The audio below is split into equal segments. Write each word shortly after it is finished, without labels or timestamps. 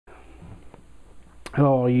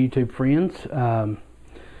Hello all YouTube friends.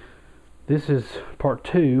 This is part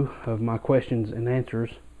 2 of my questions and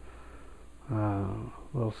answers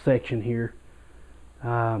little section here.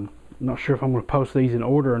 Not sure if I'm going to post these in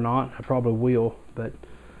order or not. I probably will, but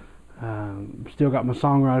still got my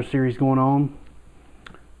songwriter series going on.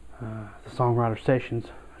 The songwriter sessions.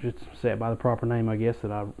 I should say it by the proper name, I guess,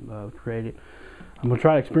 that I created. I'm going to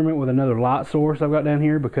try to experiment with another light source I've got down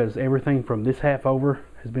here because everything from this half over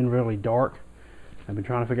has been really dark. I've been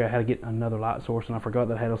trying to figure out how to get another light source, and I forgot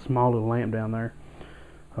that I had a small little lamp down there,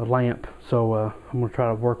 a lamp. So I'm going to try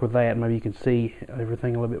to work with that. Maybe you can see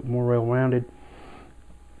everything a little bit more well-rounded.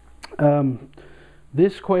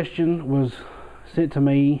 This question was sent to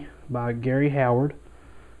me by Gary Howard,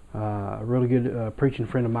 a really good preaching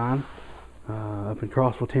friend of mine up in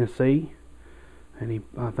Crossville, Tennessee. And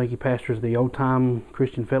I think he pastors the Old Time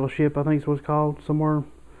Christian Fellowship, I think is what it's called, somewhere.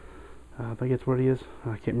 I think that's what it is.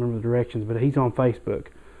 I can't remember the directions, but he's on Facebook.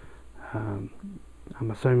 I'm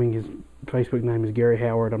assuming his Facebook name is Gary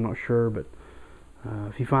Howard. I'm not sure, but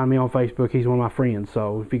if you find me on Facebook, he's one of my friends.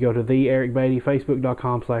 So if you go to the Eric Beatty,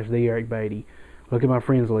 facebook.com/the Eric Beatty, look at my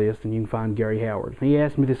friends list, and you can find Gary Howard. He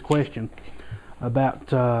asked me this question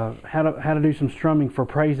about how to do some strumming for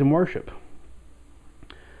praise and worship.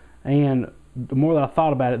 And the more that I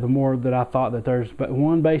thought about it, the more that I thought that there's but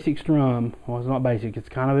one basic strum. Well, it's not basic, it's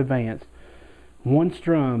kind of advanced. One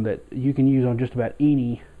strum that you can use on just about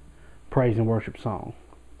any praise and worship song.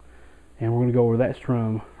 And we're going to go over that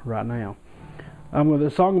strum right now. The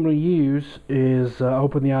song I'm going to use is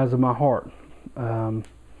Open the Eyes of My Heart. When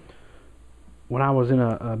I was in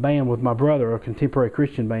a band with my brother, a contemporary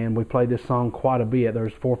Christian band, we played this song quite a bit.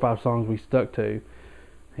 There's 4 or 5 songs we stuck to.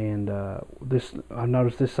 And I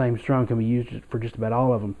noticed this same strum can be used for just about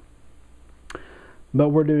all of them. But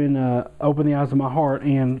we're doing Open the Eyes of My Heart,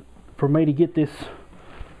 and for me to get this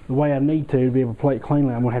the way I need to be able to play it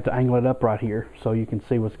cleanly, I'm going to have to angle it up right here so you can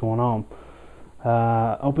see what's going on.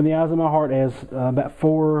 Open the Eyes of My Heart has about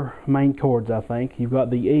 4 main chords, I think. You've got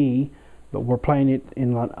the E, but we're playing it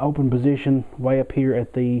in an open position way up here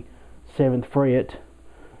at the 7th fret,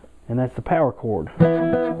 and that's the power chord.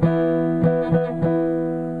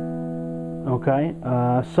 Okay,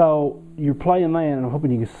 so you're playing that, and I'm hoping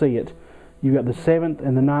you can see it. You've got the 7th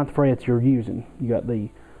and the 9th frets you're using. You got the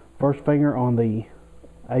first finger on the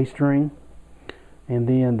A string, and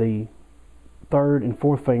then the 3rd and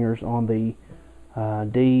 4th fingers on the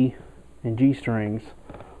D and G strings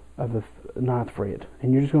of the 9th fret.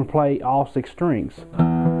 And you're just going to play all 6 strings.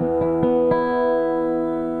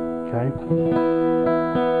 Okay.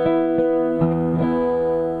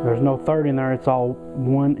 There's no 3rd in there, it's all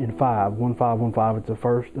 1 and 5. 1, 5, 1, 5. It's the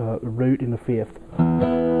first root and the 5th.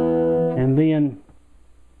 And then,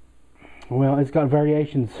 well, it's got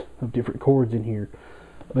variations of different chords in here.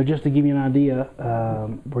 But just to give you an idea,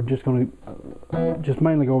 we're just going to just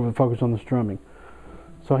mainly go over the focus on the strumming.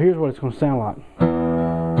 So here's what it's going to sound like.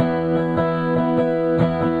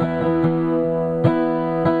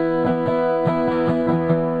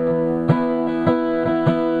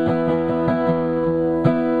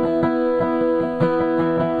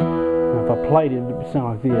 Played it, it would sound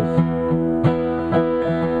like this.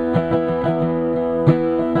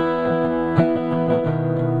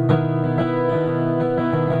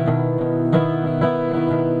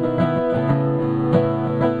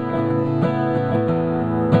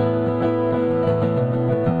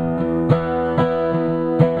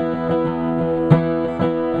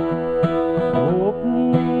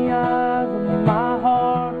 Open the eyes of my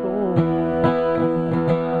heart, Lord.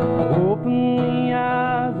 Open the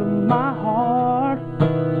eyes of my heart.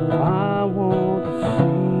 I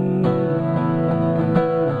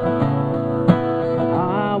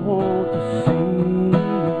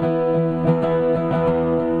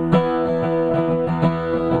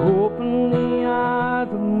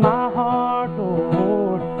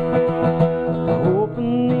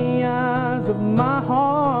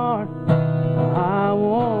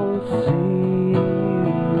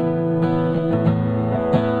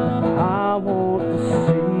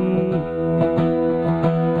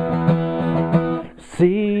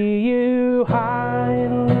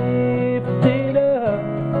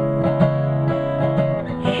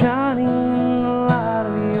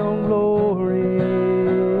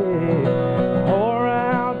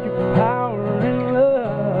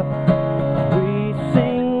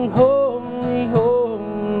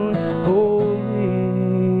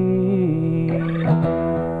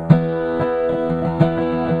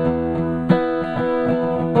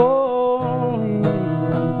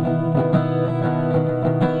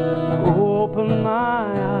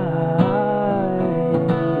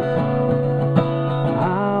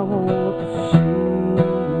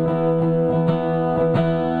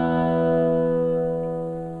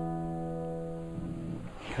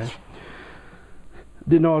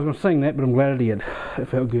Didn't know I was going to sing that, but I'm glad I did. It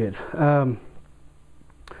felt good. So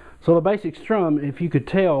the basic strum, if you could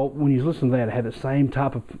tell when you listen to that, it had the same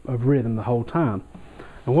type of rhythm the whole time.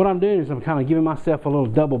 And what I'm doing is I'm kind of giving myself a little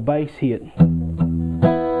double bass hit. And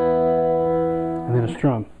then a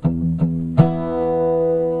strum.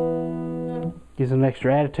 Gives an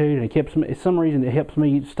extra attitude, and it keeps me, for some reason it helps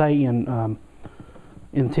me stay in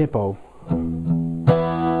tempo.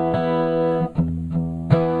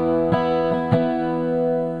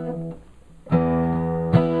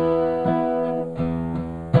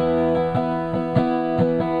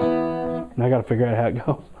 And I got to figure out how it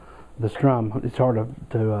goes. The strum, it's hard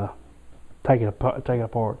to take it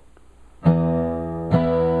apart.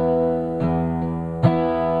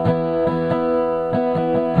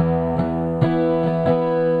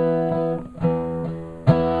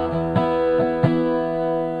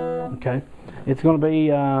 Okay, it's going to be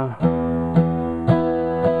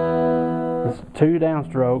it's 2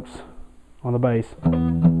 downstrokes on the bass,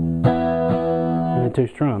 and then 2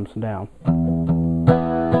 strums down.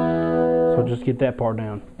 So just get that part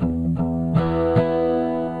down.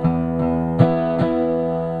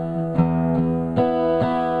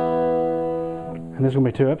 And there's going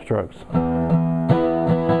to be 2 upstrokes.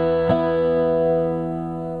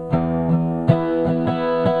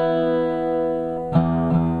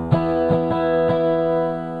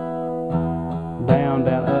 Down,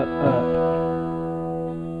 down, up, up.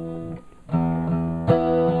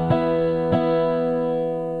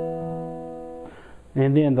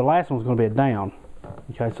 And then the last one's going to be a down.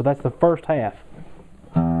 Okay, so that's the first half.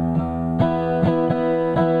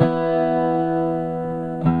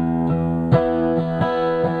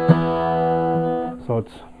 So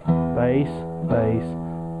it's bass, bass,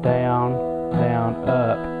 down, down,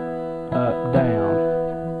 up, up, down.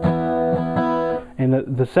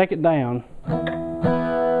 And the second down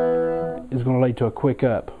is going to lead to a quick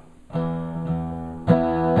up.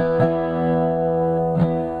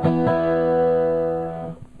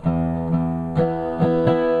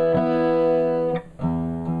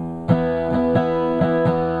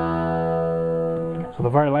 So the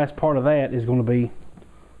very last part of that is going to be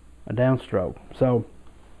a downstroke. So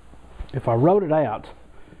if I wrote it out,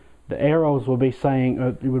 the arrows will be saying,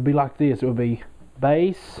 it would be like this. It would be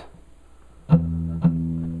bass, matter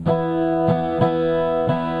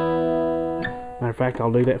of fact,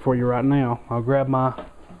 I'll do that for you right now. I'll grab my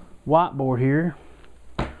whiteboard here,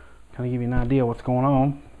 kind of give you an idea what's going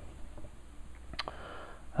on.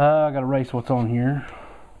 I gotta erase what's on here.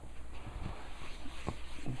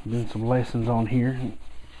 Doing some lessons on here.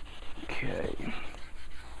 Okay.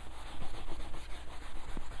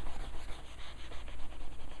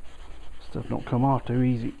 Stuff don't come off too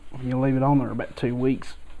easy when you leave it on there about 2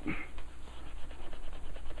 weeks.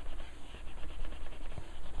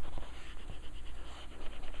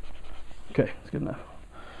 Okay, that's good enough.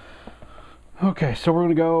 Okay, so we're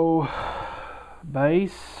gonna go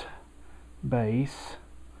bass, bass,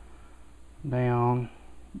 down,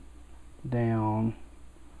 down,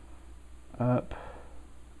 up,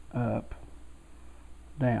 up,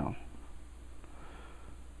 down.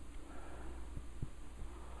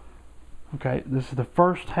 Okay, this is the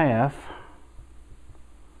first half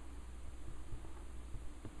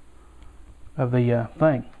of the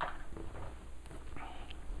thing.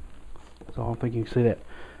 So I don't think you can see that.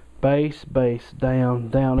 Bass, bass, down,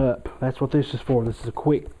 down, up. That's what this is for. This is a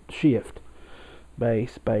quick shift.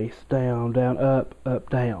 Bass, bass, down, down, up, up,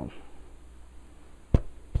 down.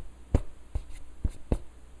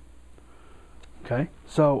 Okay,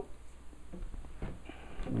 so I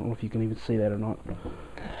don't know if you can even see that or not.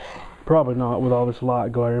 Probably not with all this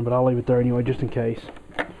light glaring, but I'll leave it there anyway just in case.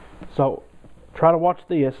 So try to watch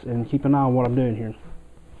this and keep an eye on what I'm doing here.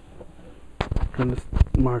 Turn this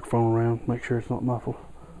microphone around, make sure it's not muffled.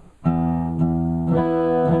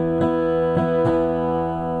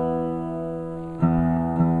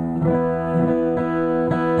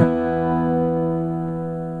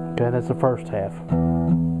 Okay, that's the first half.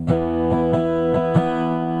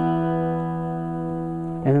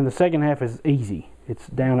 And then the second half is easy. It's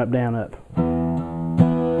down, up, down, up.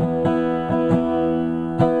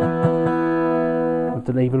 It's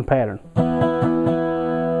an even pattern.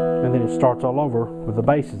 And then it starts all over with the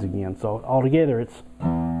basses again. So altogether it's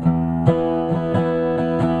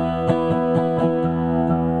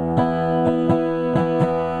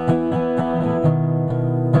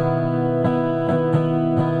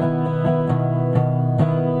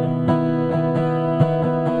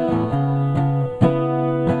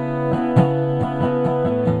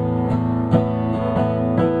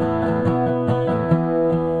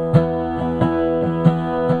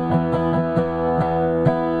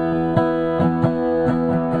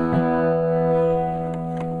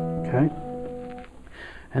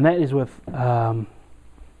and that is with I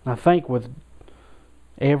think with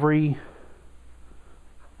every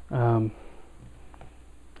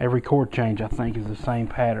chord change, I think, is the same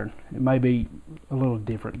pattern. It may be a little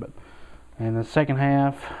different, but and the second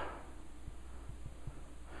half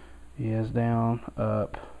is down,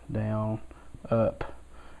 up,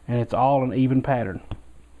 and it's all an even pattern.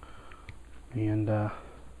 And I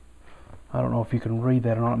don't know if you can read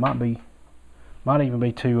that or not. It might even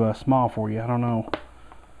be too small for you. I don't know.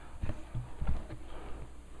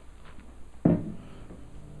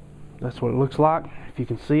 That's what it looks like, if you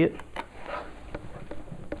can see it.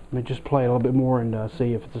 Let me just play a little bit more and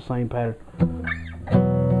see if it's the same pattern.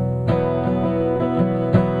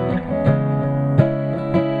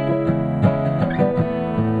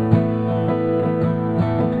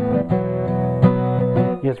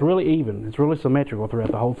 Yeah, it's really even. It's really symmetrical throughout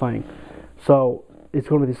the whole thing. So it's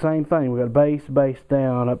going to be the same thing. We got bass, bass,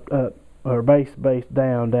 down, up, or bass, bass,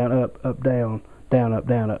 down, down, up, down, down, up,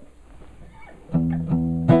 down, up.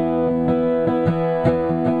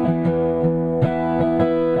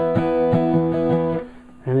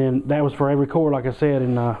 And then that was for every chord, like I said,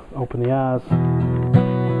 and Open the Eyes.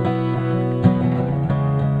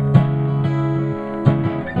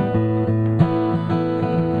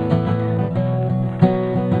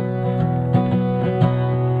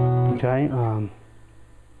 Okay,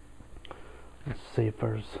 let's see if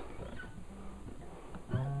there's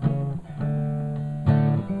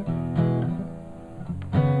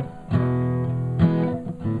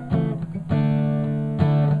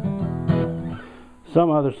some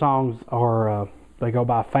other songs are they go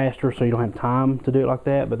by faster, so you don't have time to do it like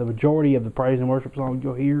that. But the majority of the praise and worship songs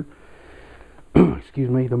you'll hear, excuse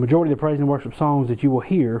me, the majority of the praise and worship songs that you will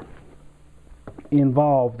hear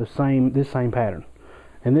involve this same pattern.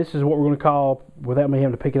 And this is what we're going to call, without me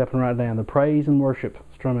having to pick it up and write it down, the praise and worship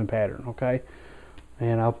strumming pattern. Okay,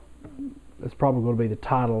 and that's probably going to be the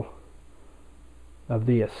title of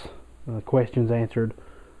this. Questions answered,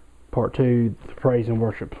 part 2, the praise and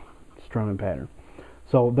worship strumming pattern.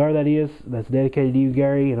 So there that is. That's dedicated to you,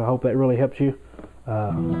 Gary, and I hope that really helps you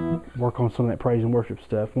work on some of that praise and worship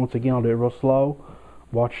stuff. Once again, I'll do it real slow.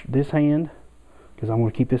 Watch this hand, because I'm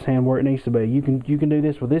going to keep this hand where it needs to be. You can do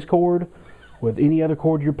this with this chord, with any other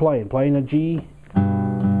chord you're playing. Playing a G.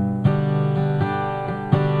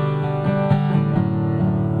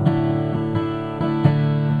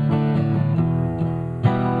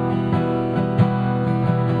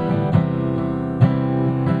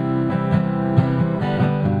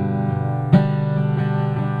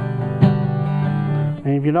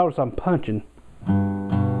 And if you notice, I'm punching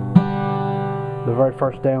the very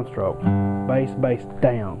first downstroke. Bass, bass,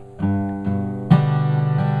 down.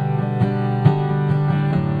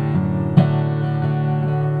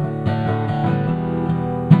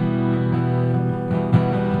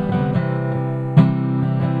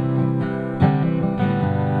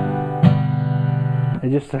 It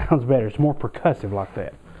just sounds better. It's more percussive like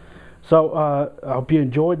that. So I hope you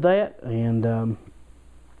enjoyed that, and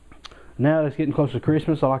now it's getting close to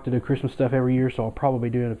Christmas. I like to do Christmas stuff every year, so I'll probably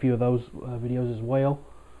be doing a few of those videos as well.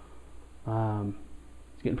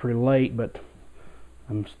 It's getting pretty late, but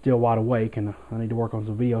I'm still wide awake, and I need to work on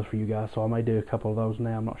some videos for you guys, so I may do a couple of those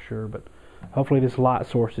now. I'm not sure, but hopefully this light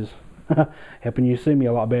source is helping you see me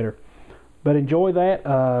a lot better. But enjoy that.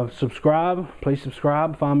 Subscribe. Please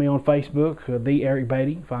subscribe. Find me on Facebook, The Eric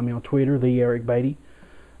Beatty. Find me on Twitter, The Eric Beatty.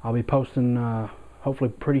 I'll be posting,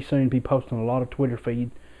 hopefully pretty soon, be posting a lot of Twitter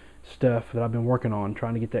feed stuff that I've been working on,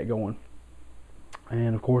 trying to get that going.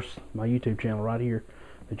 And of course, my YouTube channel right here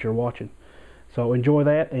that you're watching. So enjoy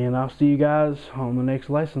that, and I'll see you guys on the next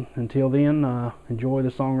lesson. Until then, enjoy the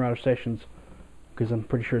songwriter sessions, because I'm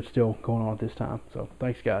pretty sure it's still going on at this time. So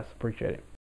thanks, guys. Appreciate it.